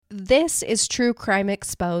This is True Crime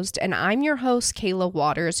Exposed, and I'm your host, Kayla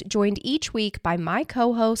Waters, joined each week by my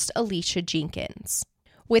co-host, Alicia Jenkins.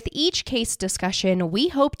 With each case discussion, we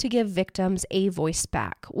hope to give victims a voice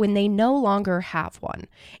back when they no longer have one,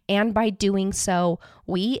 and by doing so,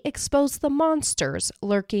 we expose the monsters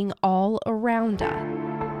lurking all around us.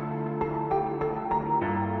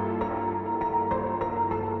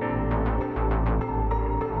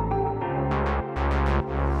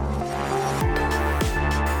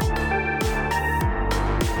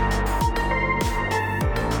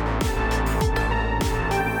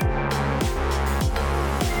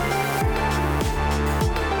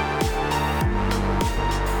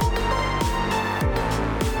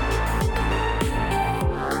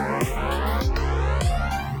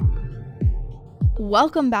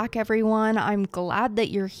 Welcome back, everyone. I'm glad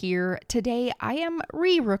that you're here. Today, I am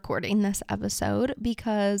re-recording this episode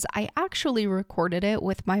because I actually recorded it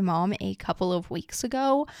with my mom a couple of weeks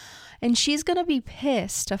ago, and she's going to be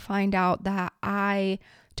pissed to find out that I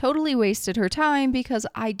totally wasted her time because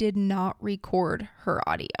I did not record her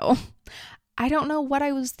audio. I don't know what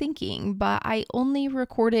I was thinking, but I only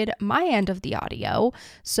recorded my end of the audio,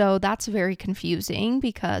 so that's very confusing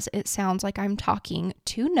because it sounds like I'm talking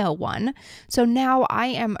to no one. So now I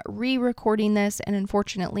am re-recording this, and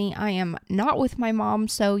unfortunately I am not with my mom,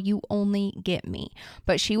 so you only get me,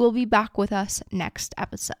 but she will be back with us next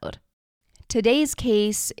episode. Today's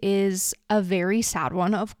case is a very sad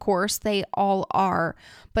one. Of course, they all are,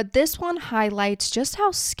 but this one highlights just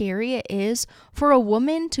how scary it is for a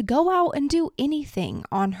woman to go out and do anything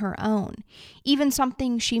on her own. Even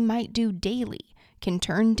something she might do daily can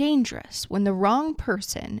turn dangerous when the wrong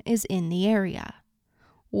person is in the area.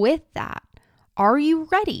 With that, are you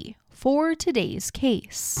ready for today's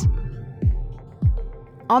case?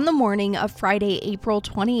 On the morning of Friday, April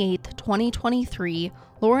 28th, 2023,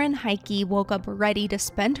 Lauren Heike woke up ready to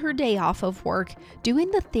spend her day off of work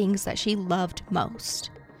doing the things that she loved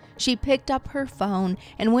most. She picked up her phone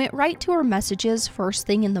and went right to her messages first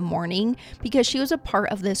thing in the morning because she was a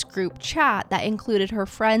part of this group chat that included her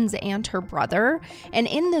friends and her brother, and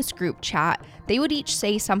in this group chat, they would each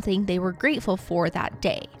say something they were grateful for that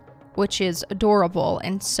day, which is adorable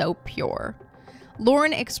and so pure.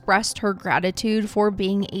 Lauren expressed her gratitude for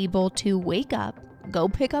being able to wake up, go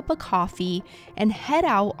pick up a coffee, and head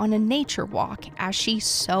out on a nature walk as she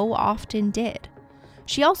so often did.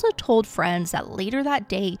 She also told friends that later that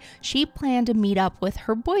day she planned to meet up with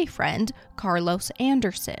her boyfriend, Carlos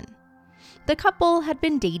Anderson. The couple had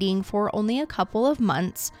been dating for only a couple of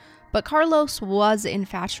months, but Carlos was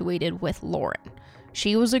infatuated with Lauren.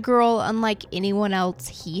 She was a girl unlike anyone else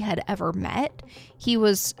he had ever met. He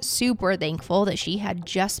was super thankful that she had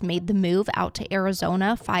just made the move out to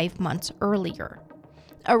Arizona 5 months earlier.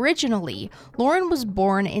 Originally, Lauren was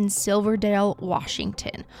born in Silverdale,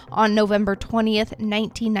 Washington on November 20th,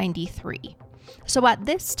 1993. So at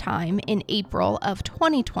this time, in April of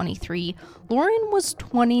 2023, Lauren was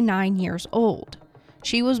 29 years old.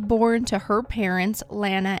 She was born to her parents,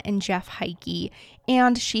 Lana and Jeff Heike,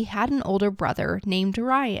 and she had an older brother named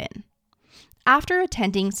Ryan. After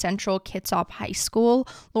attending Central Kitsap High School,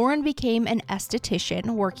 Lauren became an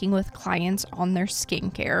esthetician working with clients on their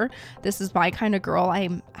skincare. This is my kind of girl.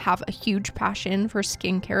 I have a huge passion for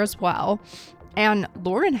skincare as well. And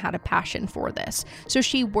Lauren had a passion for this. So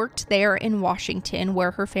she worked there in Washington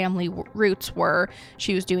where her family roots were.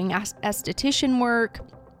 She was doing esthetician work.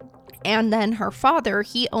 And then her father,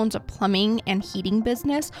 he owns a plumbing and heating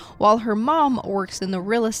business, while her mom works in the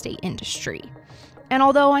real estate industry. And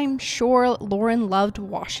although I'm sure Lauren loved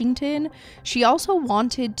Washington, she also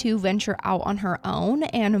wanted to venture out on her own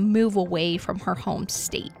and move away from her home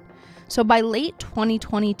state. So by late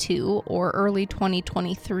 2022 or early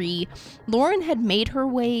 2023, Lauren had made her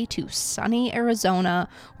way to sunny Arizona,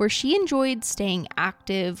 where she enjoyed staying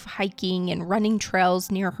active, hiking, and running trails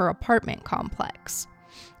near her apartment complex.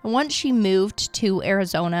 Once she moved to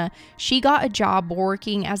Arizona, she got a job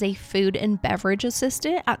working as a food and beverage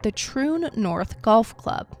assistant at the Troon North Golf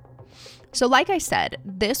Club. So like I said,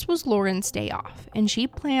 this was Lauren's day off, and she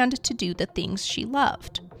planned to do the things she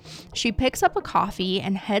loved. She picks up a coffee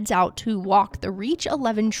and heads out to walk the Reach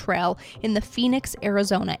 11 Trail in the Phoenix,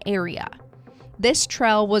 Arizona area. This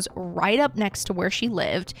trail was right up next to where she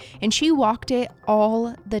lived, and she walked it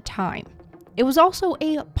all the time. It was also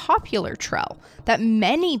a popular trail that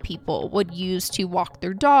many people would use to walk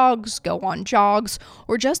their dogs, go on jogs,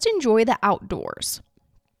 or just enjoy the outdoors.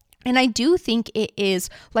 And I do think it is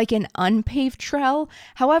like an unpaved trail.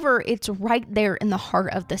 However, it's right there in the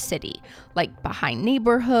heart of the city, like behind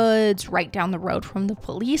neighborhoods, right down the road from the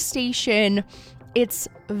police station. It's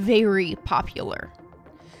very popular.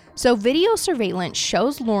 So video surveillance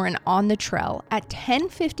shows Lauren on the trail at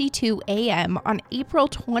 10:52 a.m. on April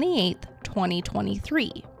 28th,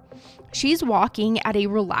 2023. She's walking at a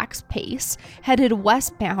relaxed pace, headed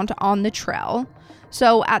westbound on the trail.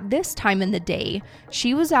 So at this time in the day,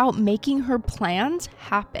 she was out making her plans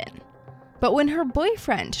happen. But when her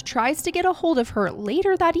boyfriend tries to get a hold of her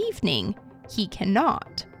later that evening, he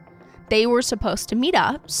cannot. They were supposed to meet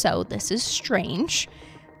up, so this is strange.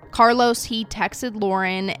 Carlos, he texted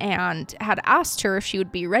Lauren and had asked her if she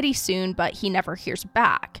would be ready soon, but he never hears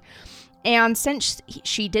back. And since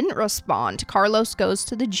she didn't respond, Carlos goes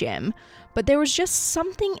to the gym, but there was just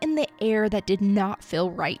something in the air that did not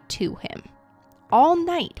feel right to him. All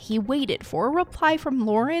night, he waited for a reply from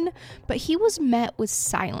Lauren, but he was met with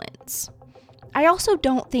silence. I also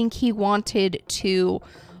don't think he wanted to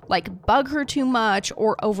bug her too much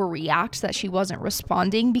or overreact that she wasn't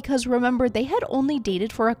responding, because remember, they had only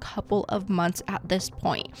dated for a couple of months at this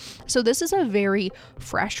point. So this is a very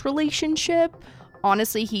fresh relationship.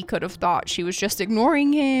 Honestly, he could have thought she was just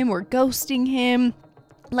ignoring him or ghosting him.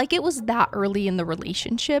 Like it was that early in the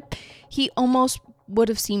relationship. He almost would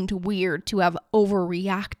have seemed weird to have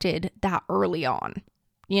overreacted that early on,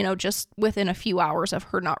 just within a few hours of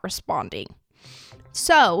her not responding.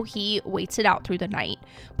 So he waits it out through the night,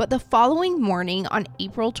 but the following morning on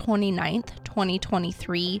April 29th,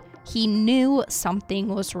 2023, he knew something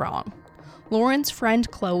was wrong. Lauren's friend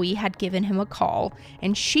Chloe had given him a call,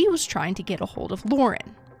 and she was trying to get a hold of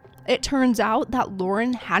Lauren. It turns out that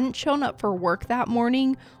Lauren hadn't shown up for work that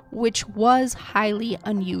morning, which was highly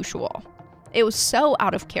unusual. It was so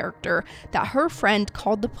out of character that her friend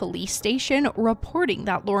called the police station reporting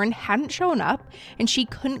that Lauren hadn't shown up and she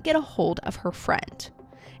couldn't get a hold of her friend.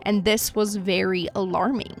 And this was very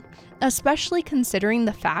alarming, especially considering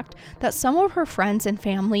the fact that some of her friends and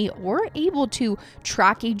family were able to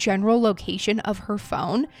track a general location of her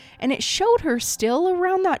phone, and it showed her still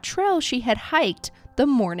around that trail she had hiked the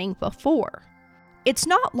morning before. It's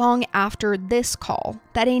not long after this call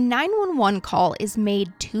that a 911 call is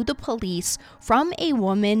made to the police from a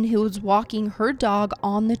woman who was walking her dog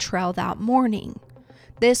on the trail that morning.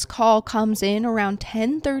 This call comes in around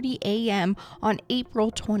 10:30 a.m. on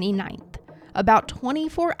April 29th, about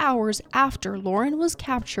 24 hours after Lauren was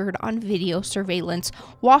captured on video surveillance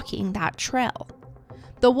walking that trail.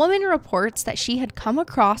 The woman reports that she had come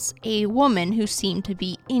across a woman who seemed to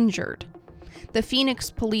be injured. The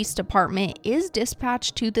Phoenix Police Department is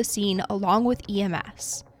dispatched to the scene along with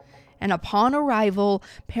EMS. And upon arrival,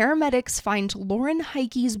 paramedics find Lauren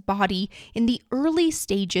Heike's body in the early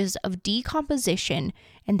stages of decomposition,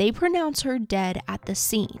 and they pronounce her dead at the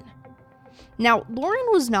scene. Now, Lauren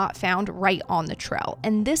was not found right on the trail,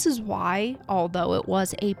 and this is why, although it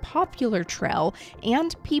was a popular trail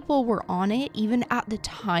and people were on it even at the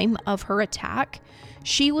time of her attack,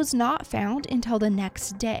 she was not found until the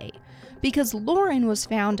next day, because Lauren was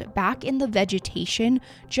found back in the vegetation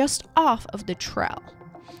just off of the trail.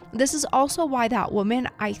 This is also why that woman,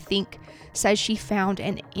 I think, says she found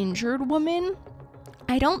an injured woman.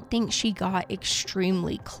 I don't think she got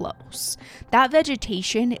extremely close. That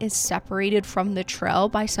vegetation is separated from the trail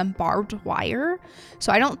by some barbed wire,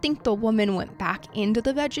 so I don't think the woman went back into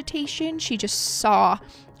the vegetation. She just saw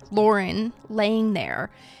Lauren laying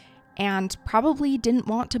there and probably didn't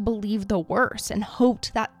want to believe the worst and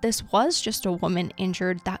hoped that this was just a woman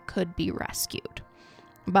injured that could be rescued.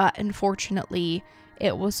 But unfortunately,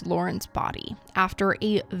 it was Lauren's body after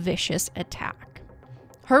a vicious attack.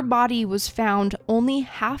 Her body was found only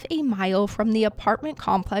half a mile from the apartment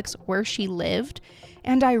complex where she lived,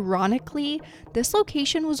 and ironically, this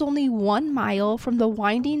location was only 1 mile from the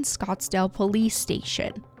winding Scottsdale police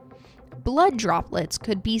station. Blood droplets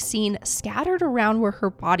could be seen scattered around where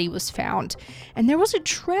her body was found, and there was a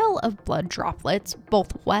trail of blood droplets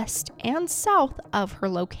both west and south of her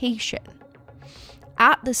location.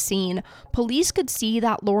 At the scene, police could see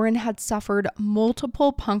that Lauren had suffered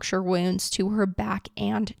multiple puncture wounds to her back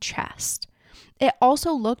and chest. It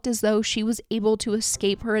also looked as though she was able to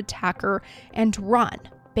escape her attacker and run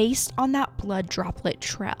based on that blood droplet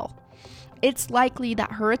trail. It's likely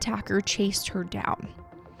that her attacker chased her down.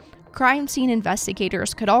 Crime scene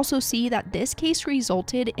investigators could also see that this case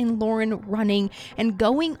resulted in Lauren running and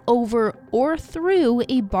going over or through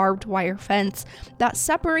a barbed wire fence that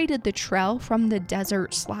separated the trail from the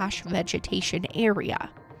desert/vegetation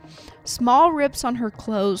area. Small rips on her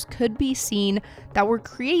clothes could be seen that were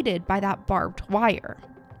created by that barbed wire.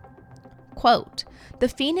 Quote, "The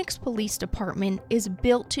Phoenix Police Department is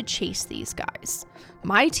built to chase these guys.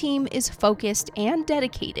 My team is focused and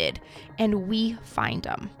dedicated, and we find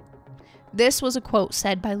them." This was a quote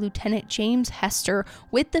said by Lieutenant James Hester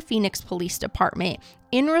with the Phoenix Police Department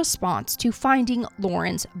in response to finding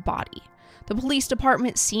Lauren's body. The police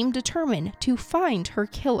department seemed determined to find her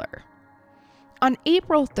killer. On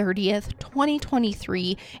April 30th,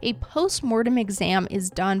 2023, a post-mortem exam is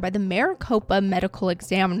done by the Maricopa medical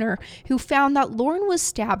examiner who found that Lauren was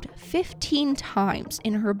stabbed 15 times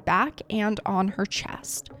in her back and on her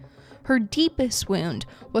chest. Her deepest wound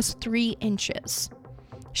was 3 inches.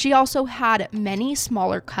 She also had many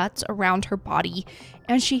smaller cuts around her body,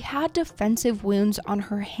 and she had defensive wounds on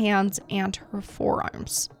her hands and her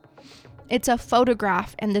forearms. It's a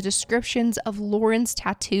photograph and the descriptions of Lauren's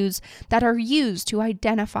tattoos that are used to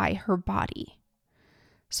identify her body.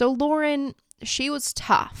 So Lauren, she was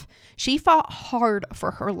tough. She fought hard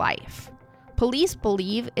for her life. Police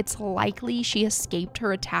believe it's likely she escaped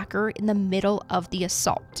her attacker in the middle of the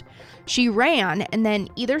assault. She ran and then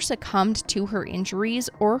either succumbed to her injuries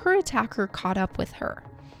or her attacker caught up with her.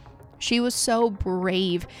 She was so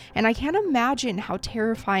brave, and I can't imagine how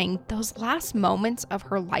terrifying those last moments of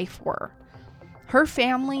her life were. Her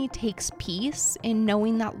family takes peace in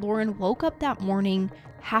knowing that Lauren woke up that morning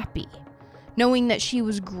happy, knowing that she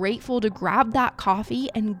was grateful to grab that coffee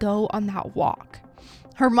and go on that walk.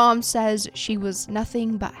 Her mom says she was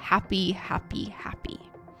nothing but happy, happy, happy.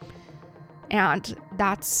 And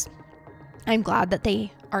I'm glad that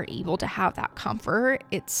they are able to have that comfort.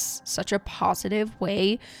 It's such a positive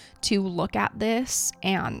way to look at this,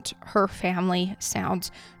 and her family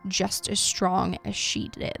sounds just as strong as she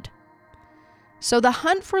did. So the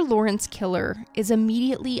hunt for Lauren's killer is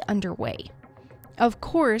immediately underway. Of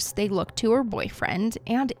course, they look to her boyfriend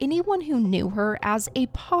and anyone who knew her as a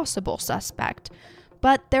possible suspect,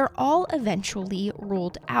 but they're all eventually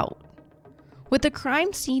ruled out. With the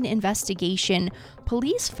crime scene investigation,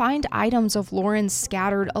 police find items of Lauren's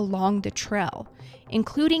scattered along the trail,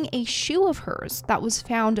 including a shoe of hers that was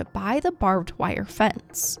found by the barbed wire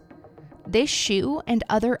fence. This shoe and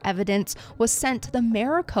other evidence was sent to the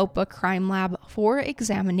Maricopa Crime Lab for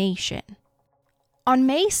examination. On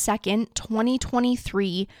May 2nd,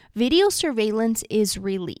 2023, video surveillance is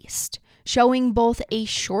released, showing both a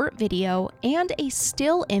short video and a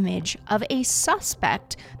still image of a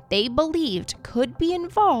suspect they believed could be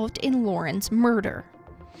involved in Lauren's murder.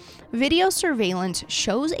 Video surveillance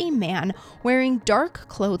shows a man wearing dark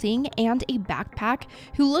clothing and a backpack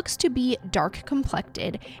who looks to be dark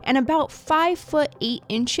complected and about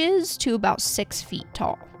 5'8" to about 6 feet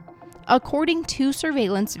tall. According to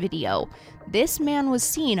surveillance video, this man was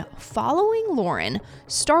seen following Lauren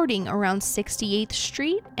starting around 68th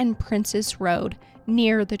Street and Princess Road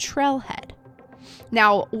near the trailhead.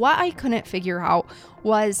 Now, what I couldn't figure out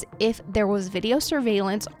was if there was video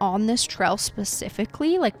surveillance on this trail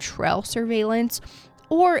specifically, like trail surveillance,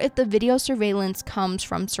 or if the video surveillance comes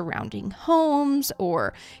from surrounding homes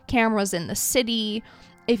or cameras in the city.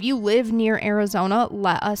 If you live near Arizona,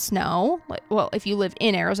 let us know. Well, if you live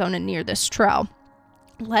in Arizona near this trail,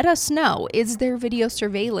 let us know. Is there video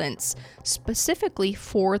surveillance specifically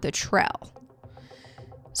for the trail?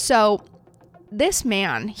 So this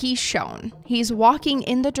man, he's walking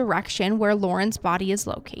in the direction where Lauren's body is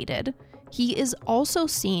located. He is also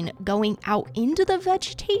seen going out into the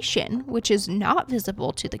vegetation, which is not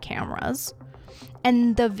visible to the cameras.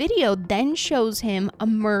 And the video then shows him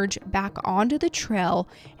emerge back onto the trail,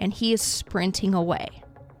 and he is sprinting away.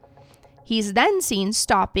 He's then seen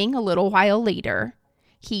stopping a little while later.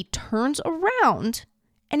 He turns around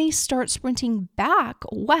and he starts sprinting back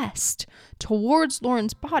west towards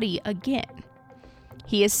Lauren's body again.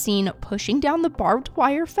 He is seen pushing down the barbed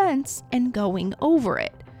wire fence and going over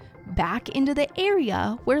it, back into the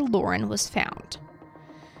area where Lauren was found.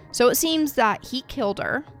 So it seems that he killed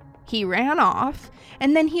her, he ran off,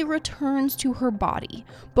 and then he returns to her body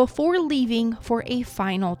before leaving for a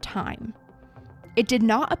final time. It did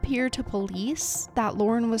not appear to police that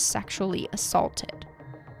Lauren was sexually assaulted.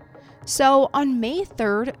 So on May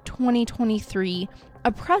 3rd, 2023,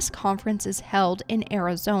 a press conference is held in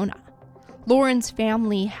Arizona. Lauren's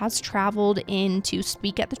family has traveled in to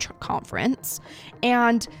speak at the conference,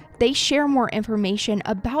 and they share more information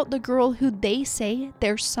about the girl who they say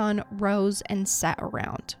their son rose and sat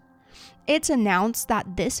around. It's announced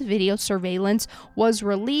that this video surveillance was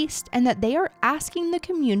released and that they are asking the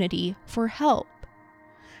community for help.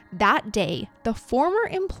 That day, the former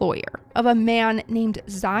employer of a man named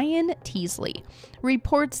Zion Teasley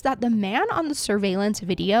reports that the man on the surveillance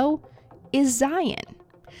video is Zion.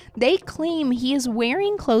 They claim he is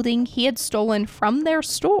wearing clothing he had stolen from their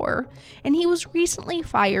store, and he was recently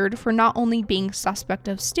fired for not only being suspect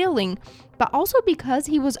of stealing, but also because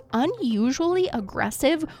he was unusually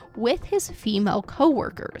aggressive with his female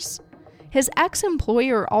coworkers. His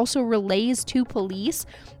ex-employer also relays to police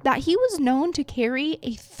that he was known to carry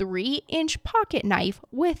a 3-inch pocket knife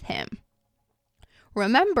with him.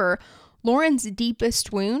 Remember, Lauren's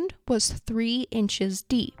deepest wound was 3 inches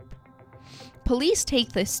deep. Police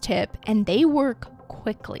take this tip and they work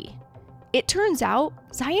quickly. It turns out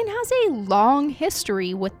Zion has a long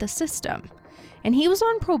history with the system, and he was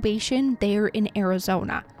on probation there in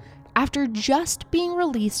Arizona after just being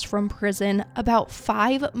released from prison about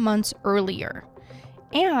 5 months earlier.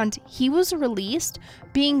 And he was released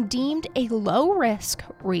being deemed a low-risk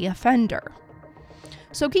reoffender.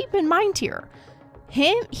 So keep in mind here,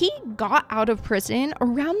 he got out of prison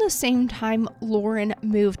around the same time Lauren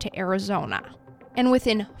moved to Arizona. And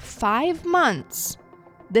within 5 months,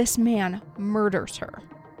 this man murders her.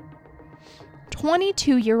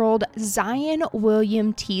 22-year-old Zion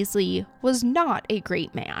William Teasley was not a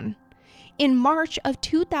great man. In March of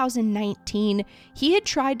 2019, he had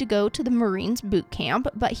tried to go to the Marines boot camp,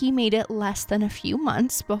 but he made it less than a few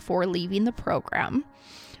months before leaving the program.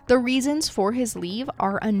 The reasons for his leave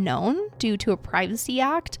are unknown due to a Privacy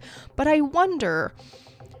Act, but I wonder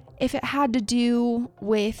if it had to do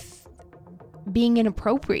with being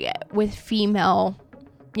inappropriate with the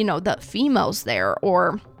females there,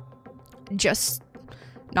 or just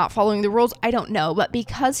not following the rules. I don't know, but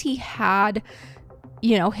because he had,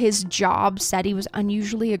 his job said he was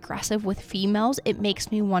unusually aggressive with females, it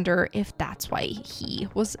makes me wonder if that's why he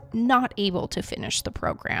was not able to finish the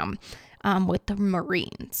program with the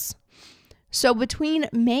Marines. So between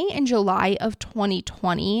May and July of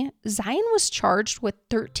 2020, Zion was charged with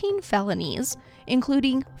 13 felonies,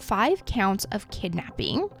 including 5 counts of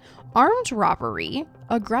kidnapping, armed robbery,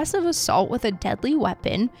 aggressive assault with a deadly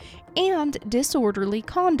weapon, and disorderly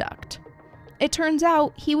conduct. It turns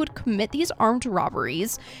out he would commit these armed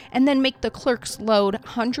robberies and then make the clerks load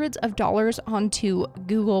hundreds of dollars onto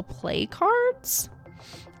Google Play cards.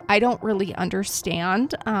 I don't really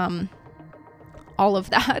understand all of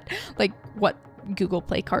that, like what Google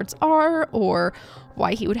Play cards are or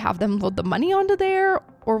why he would have them load the money onto there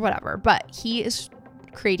or whatever, but he's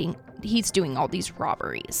doing all these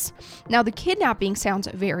robberies. Now, the kidnapping sounds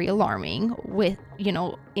very alarming with,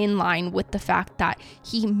 in line with the fact that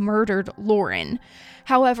he murdered Lauren.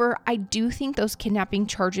 However, I do think those kidnapping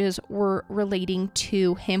charges were relating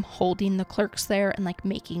to him holding the clerks there and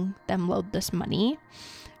making them load this money.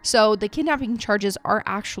 So the kidnapping charges are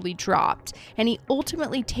actually dropped, and he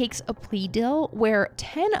ultimately takes a plea deal where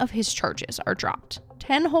 10 of his charges are dropped,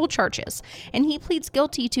 10 whole charges, and he pleads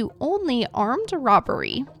guilty to only armed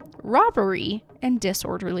robbery, and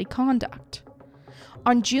disorderly conduct.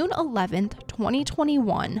 On June 11th,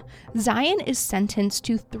 2021, Zion is sentenced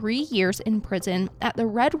to 3 years in prison at the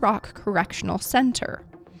Red Rock Correctional Center.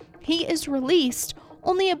 He is released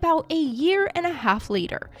only about a year and a half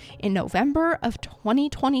later, in November of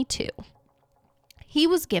 2022. He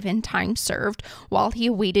was given time served while he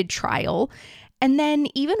awaited trial, and then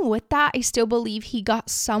even with that, I still believe he got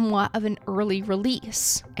somewhat of an early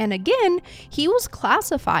release. And again, he was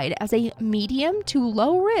classified as a medium to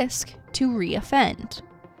low risk to reoffend.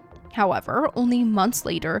 However, only months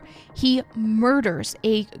later, he murders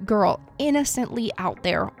a girl innocently out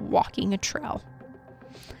there walking a trail.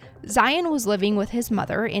 Zion was living with his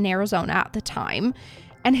mother in Arizona at the time,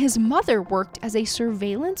 and his mother worked as a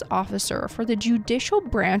surveillance officer for the Judicial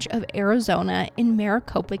Branch of Arizona in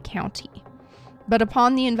Maricopa County. But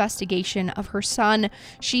upon the investigation of her son,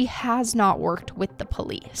 she has not worked with the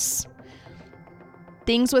police.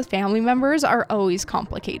 Things with family members are always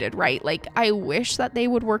complicated, right? I wish that they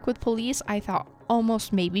would work with police. I thought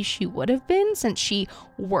almost maybe she would have been, since she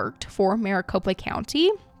worked for Maricopa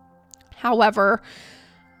County. However,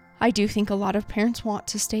 I do think a lot of parents want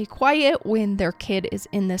to stay quiet when their kid is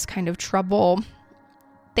in this kind of trouble.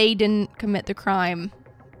 They didn't commit the crime.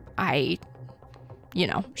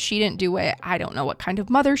 She didn't do it. I don't know what kind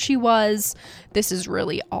of mother she was. This is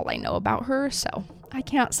really all I know about her, so I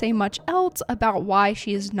can't say much else about why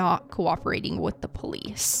she is not cooperating with the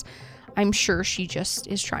police. I'm sure she just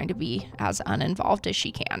is trying to be as uninvolved as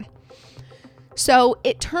she can. So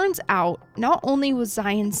it turns out not only was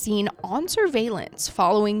Zion seen on surveillance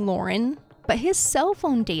following Lauren, but his cell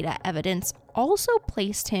phone data evidence also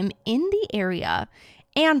placed him in the area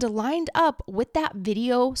and lined up with that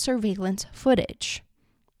video surveillance footage.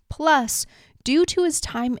 Plus, due to his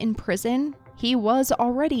time in prison, he was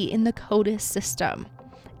already in the CODIS system,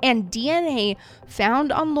 and DNA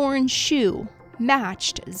found on Lauren's shoe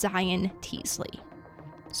matched Zion Teasley.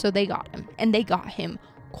 So they got him, and they got him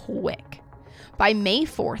quick. By May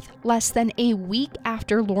 4th, less than a week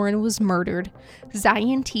after Lauren was murdered,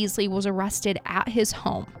 Zion Teasley was arrested at his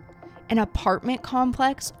home, an apartment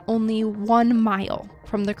complex only 1 mile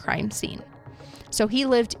from the crime scene. So he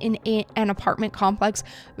lived in an apartment complex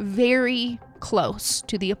very close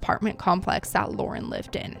to the apartment complex that Lauren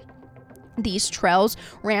lived in. These trails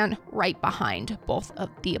ran right behind both of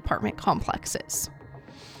the apartment complexes.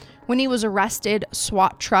 When he was arrested,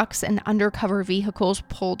 SWAT trucks and undercover vehicles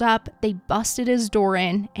pulled up, they busted his door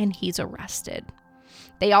in, and he's arrested.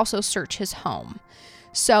 They also search his home.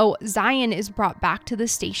 So Zion is brought back to the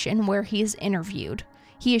station where he is interviewed.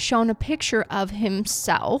 He is shown a picture of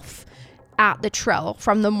himself at the trail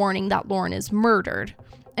from the morning that Lauren is murdered.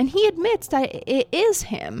 And he admits that it is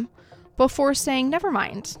him before saying, never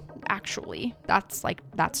mind, actually,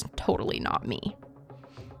 that's totally not me.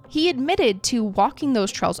 He admitted to walking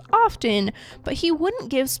those trails often, but he wouldn't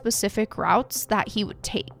give specific routes that he would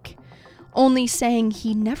take, only saying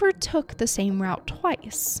he never took the same route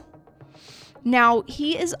twice. Now,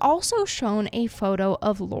 he is also shown a photo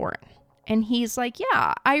of Lauren, and he's like,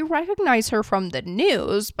 yeah, I recognize her from the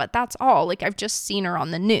news, but that's all. Like, I've just seen her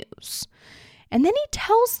on the news. And then he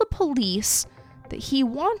tells the police that he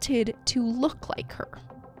wanted to look like her.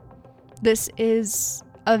 This is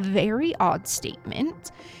a very odd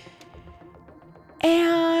statement,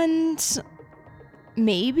 and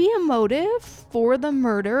maybe a motive for the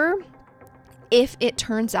murder if it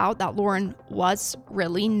turns out that Lauren was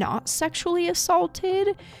really not sexually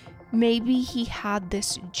assaulted. Maybe he had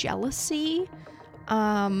this jealousy.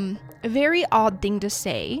 A very odd thing to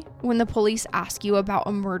say when the police ask you about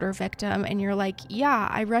a murder victim and you're like, yeah,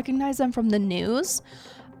 I recognize them from the news.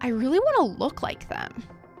 I really want to look like them.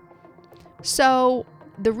 So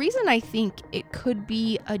the reason I think it could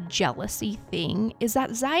be a jealousy thing is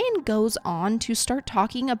that Zion goes on to start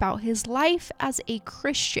talking about his life as a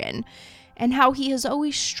Christian and how he has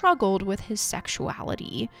always struggled with his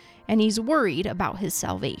sexuality and he's worried about his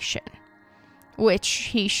salvation. Which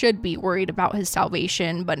he should be worried about his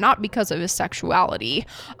salvation, but not because of his sexuality.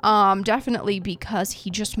 Definitely because he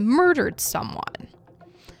just murdered someone.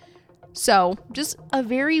 So just a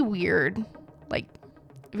very weird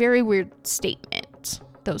statement,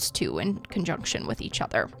 those two in conjunction with each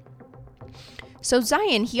other. So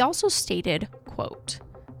Zion, he also stated, quote,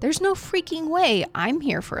 "There's no freaking way I'm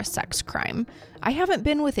here for a sex crime. I haven't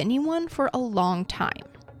been with anyone for a long time."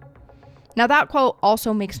 Now that quote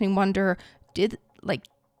also makes me wonder,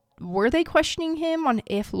 were they questioning him on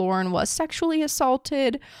if Lauren was sexually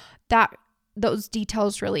assaulted? Those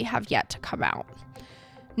details really have yet to come out.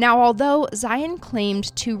 Now, although Zion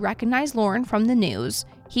claimed to recognize Lauren from the news,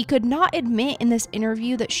 he could not admit in this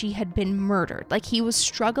interview that she had been murdered. Like, he was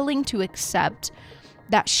struggling to accept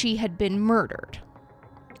that she had been murdered.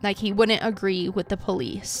 Like, he wouldn't agree with the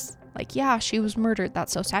police. Like, yeah, she was murdered.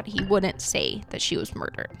 That's so sad. He wouldn't say that she was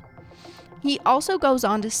murdered. He also goes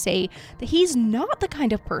on to say that he's not the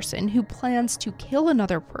kind of person who plans to kill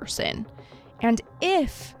another person. And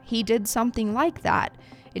if he did something like that,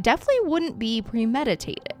 it definitely wouldn't be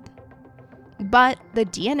premeditated. But the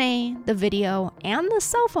DNA, the video, and the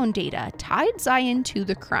cell phone data tied Zion to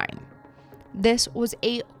the crime. This was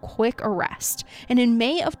a quick arrest, and in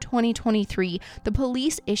May of 2023, the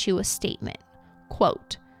police issue a statement,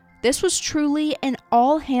 quote, "This was truly an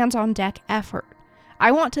all-hands-on-deck effort.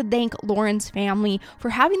 I want to thank Lauren's family for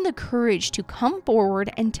having the courage to come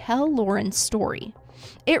forward and tell Lauren's story.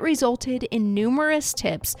 It resulted in numerous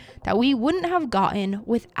tips that we wouldn't have gotten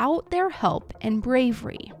without their help and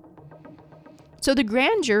bravery." So the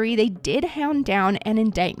grand jury, they did hand down an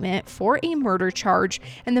indictment for a murder charge,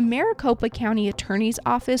 and the Maricopa County Attorney's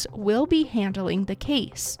Office will be handling the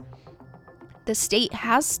case. The state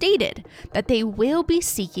has stated that they will be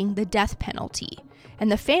seeking the death penalty,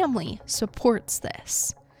 and the family supports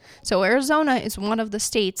this. So Arizona is one of the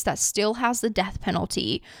states that still has the death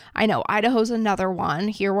penalty. I know Idaho's another one.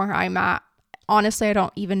 Here where I'm at, honestly, I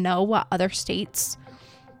don't even know what other states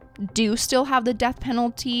do still have the death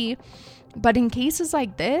penalty. But in cases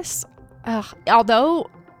like this, although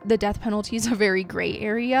the death penalty is a very gray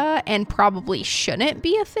area and probably shouldn't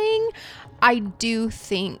be a thing, I do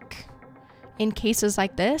think in cases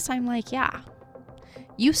like this, I'm like, yeah,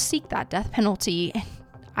 you seek that death penalty, and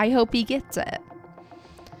I hope he gets it.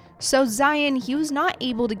 So Zion, he was not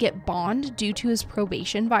able to get bond due to his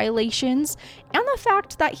probation violations and the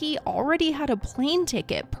fact that he already had a plane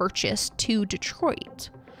ticket purchased to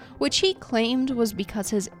Detroit, which he claimed was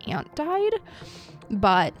because his aunt died,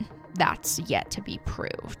 but that's yet to be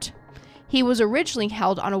proved. He was originally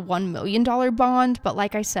held on a $1 million bond, but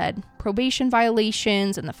like I said, probation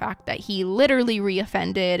violations and the fact that he literally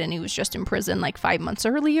reoffended and he was just in prison like 5 months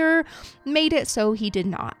earlier made it so he did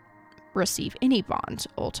not receive any bond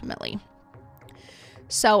ultimately.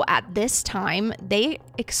 So at this time, they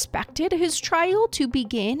expected his trial to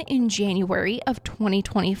begin in January of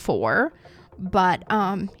 2024. But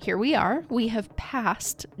here we are. We have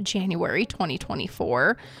passed January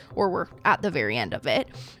 2024, or we're at the very end of it,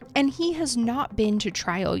 and he has not been to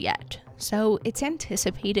trial yet. So it's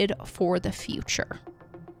anticipated for the future.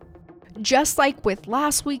 Just like with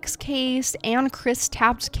last week's case and Chris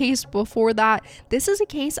Tapp's case before that, this is a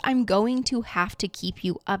case I'm going to have to keep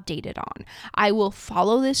you updated on. I will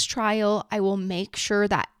follow this trial. I will make sure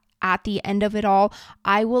that at the end of it all,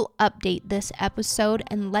 I will update this episode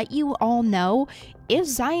and let you all know if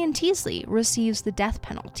Zion Teasley receives the death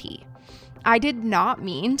penalty. I did not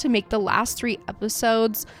mean to make the last 3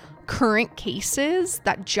 episodes current cases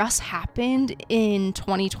that just happened in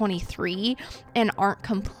 2023 and aren't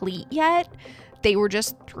complete yet. They were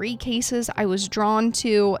just 3 cases I was drawn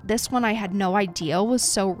to. This one I had no idea was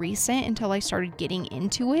so recent until I started getting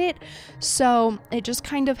into it. So it just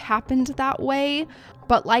kind of happened that way.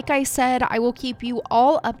 But like I said, I will keep you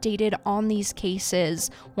all updated on these cases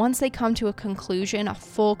once they come to a conclusion, a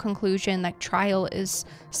full conclusion, like trial is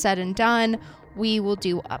said and done. We will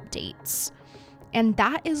do updates. And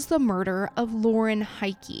that is the murder of Lauren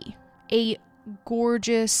Heike, a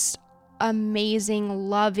gorgeous, amazing,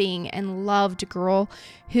 loving, and loved girl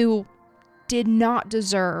who did not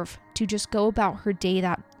deserve to just go about her day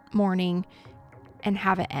that morning and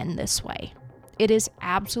have it end this way. It is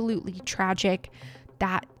absolutely tragic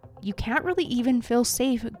that you can't really even feel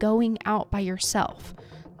safe going out by yourself.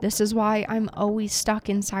 This is why I'm always stuck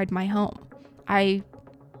inside my home. I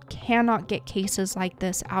cannot get cases like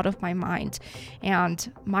this out of my mind,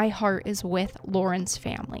 and my heart is with Lauren's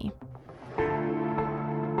family.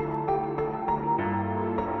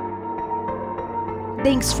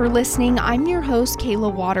 Thanks for listening. I'm your host,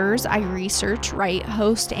 Kayla Waters. I research, write,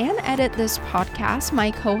 host, and edit this podcast.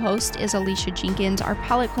 My co-host is Alicia Jenkins. Our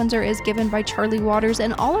palette cleanser is given by Charlie Waters,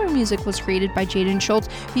 and all our music was created by Jaden Schultz,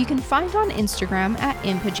 who you can find on Instagram at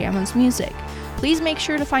In Pajamas Music. Please make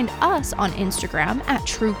sure to find us on Instagram at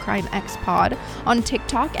True Crime X Pod, on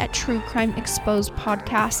TikTok at True Crime Exposed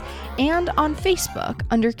Podcast, and on Facebook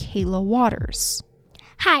under Kayla Waters.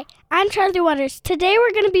 Hi, I'm Charlie Waters. Today we're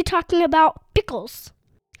going to be talking about pickles.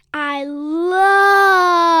 I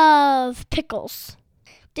love pickles.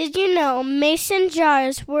 Did you know mason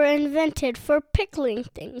jars were invented for pickling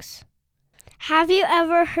things? Have you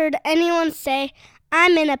ever heard anyone say,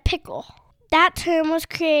 "I'm in a pickle"? That term was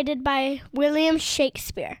created by William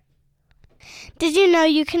Shakespeare. Did you know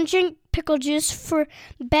you can drink pickle juice for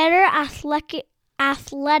better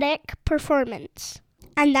athletic performance?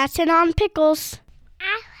 And that's it on pickles.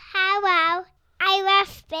 Hello, I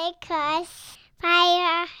love pickles.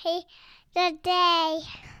 Bye the day.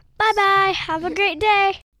 Bye-bye. Have a great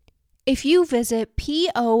day. If you visit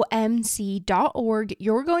pomc.org,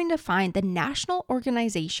 you're going to find the National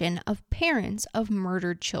Organization of Parents of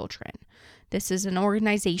Murdered Children. This is an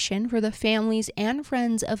organization for the families and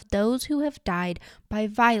friends of those who have died by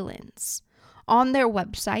violence. On their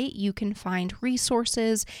website, you can find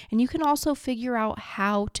resources, and you can also figure out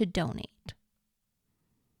how to donate.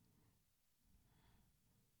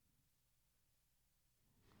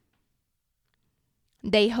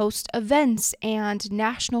 They host events and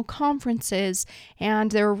national conferences, and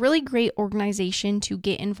they're a really great organization to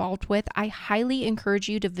get involved with. I highly encourage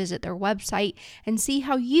you to visit their website and see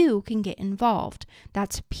how you can get involved.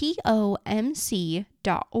 That's pomc.org.